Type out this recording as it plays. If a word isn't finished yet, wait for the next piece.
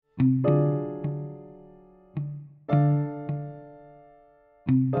Welcome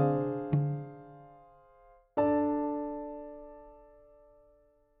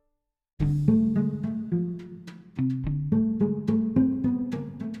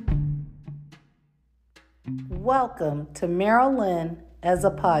to Marilyn as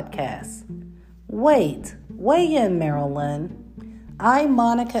a podcast. Weigh in, Marilyn. I,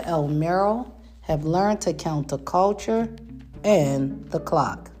 Monica L. Merrill, have learned to count the culture and the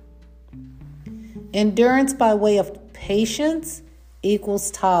clock. Endurance by way of patience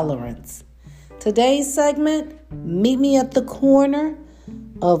equals tolerance. Today's segment, meet me at the corner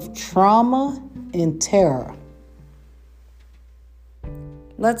of trauma and terror.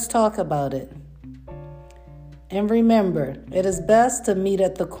 Let's talk about it. And remember, it is best to meet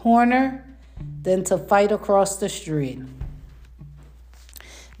at the corner than to fight across the street.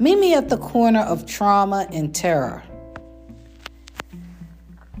 Meet me at the corner of trauma and terror.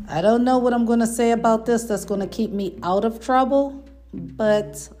 I don't know what I'm going to say about this that's going to keep me out of trouble,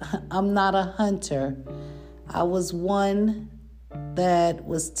 but I'm not a hunter. I was one that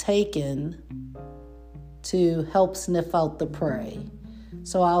was taken to help sniff out the prey.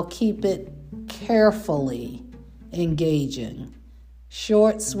 So I'll keep it carefully engaging.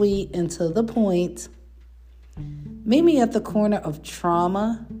 Short, sweet, and to the point. Meet me at the corner of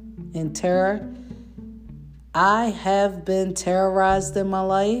trauma and terror. I have been terrorized in my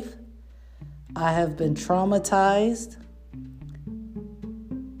life. I have been traumatized.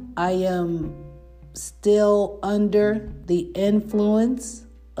 I am still under the influence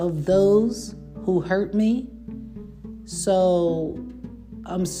of those who hurt me. So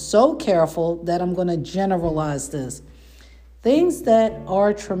I'm so careful that I'm going to generalize this. Things that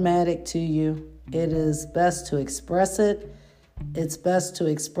are traumatic to you, it is best to express it. It's best to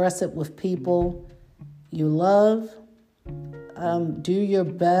express it with people you love. Do your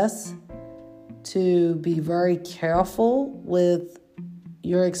best to be very careful with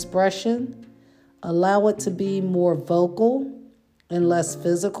your expression. Allow it to be more vocal and less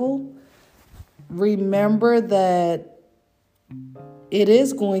physical. Remember that it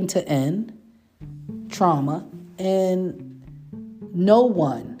is going to end, trauma, and no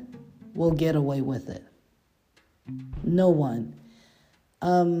one will get away with it. No one.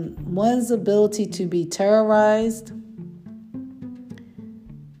 One's ability to be terrorized,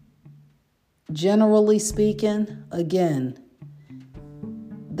 generally speaking, again,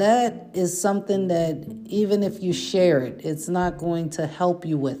 that is something that even if you share it, it's not going to help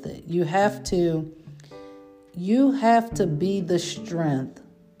you with it. You have to be the strength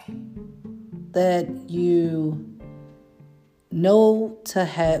that you know to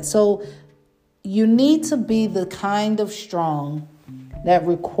have. So you need to be the kind of strong that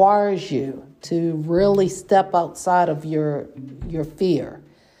requires you to really step outside of your fear.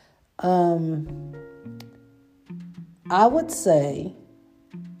 I would say,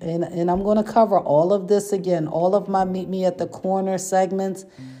 and I'm going to cover all of this again, all of my Meet Me at the Corner segments.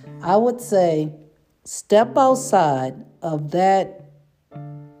 I would say, step outside of that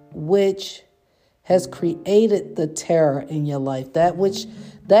which has created the terror in your life, that which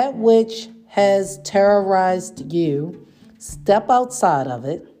has terrorized you. Step outside of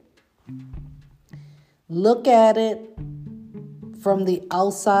it. Look at it from the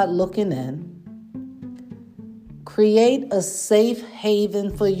outside looking in. Create a safe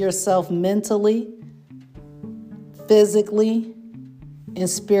haven for yourself mentally, physically, and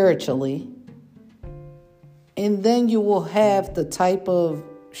spiritually. And then you will have the type of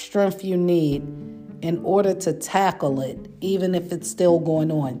strength you need in order to tackle it, even if it's still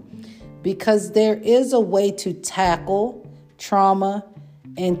going on. Because there is a way to tackle trauma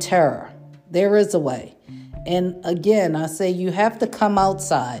and terror. There is a way. And again, I say you have to come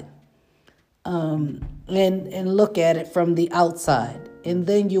outside and look at it from the outside. And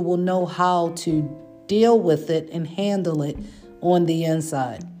then you will know how to deal with it and handle it on the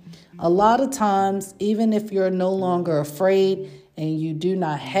inside. A lot of times, even if you're no longer afraid and you do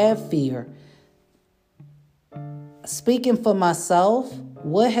not have fear, speaking for myself,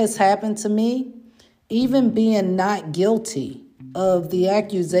 what has happened to me, even being not guilty of the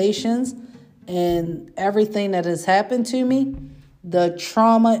accusations and everything that has happened to me, the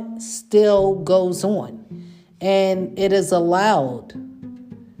trauma still goes on. And it is allowed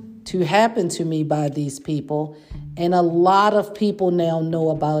to happen to me by these people. And a lot of people now know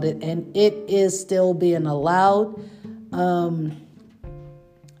about it, and it is still being allowed. I'm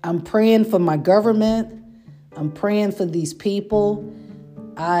praying for my government. I'm praying for these people.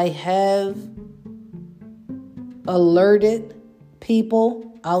 I have alerted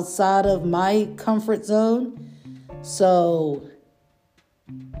people outside of my comfort zone. So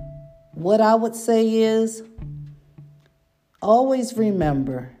what I would say is, always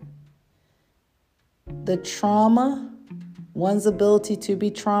remember the trauma, one's ability to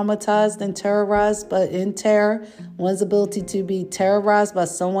be traumatized and terrorized, but in terror, one's ability to be terrorized by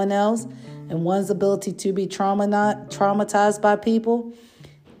someone else, and one's ability to be traumatized by people.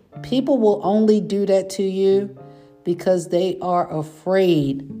 People will only do that to you because they are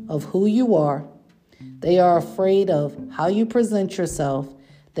afraid of who you are. They are afraid of how you present yourself.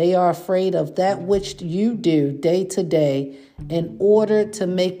 They are afraid of that which you do day to day in order to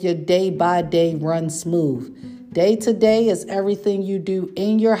make your day by day run smooth. Day to day is everything you do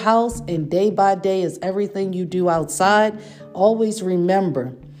in your house, and day by day is everything you do outside. Always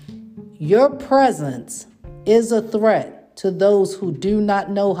remember, your presence is a threat to those who do not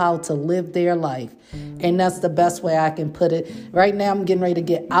know how to live their life. And that's the best way I can put it. Right now, I'm getting ready to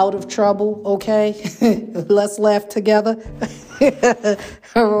get out of trouble, okay? Let's laugh together.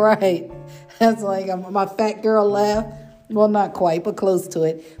 All right. That's like my fat girl laugh. Well, not quite, but close to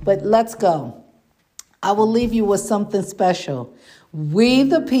it. But let's go. I will leave you with something special. We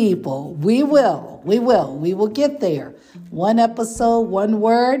the people, we will get there. One episode, one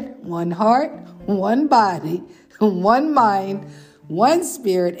word, one heart, one body, one mind, one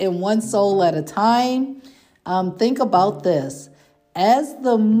spirit, and one soul at a time. Think about this. As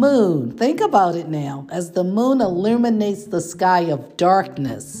the moon, think about it now, as the moon illuminates the sky of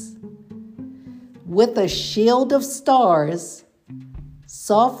darkness with a shield of stars,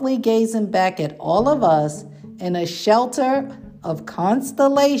 softly gazing back at all of us in a shelter of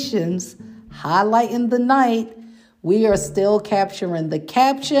constellations highlighting the night, we are still capturing the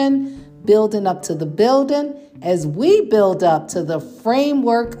caption, building up to the building as we build up to the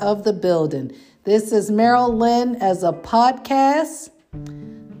framework of the building. This is Meryl Lynn as a podcast.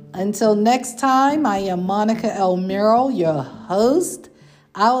 Until next time, I am Monica L. Merrill, your host.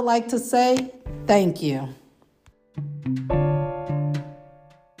 I would like to say thank you.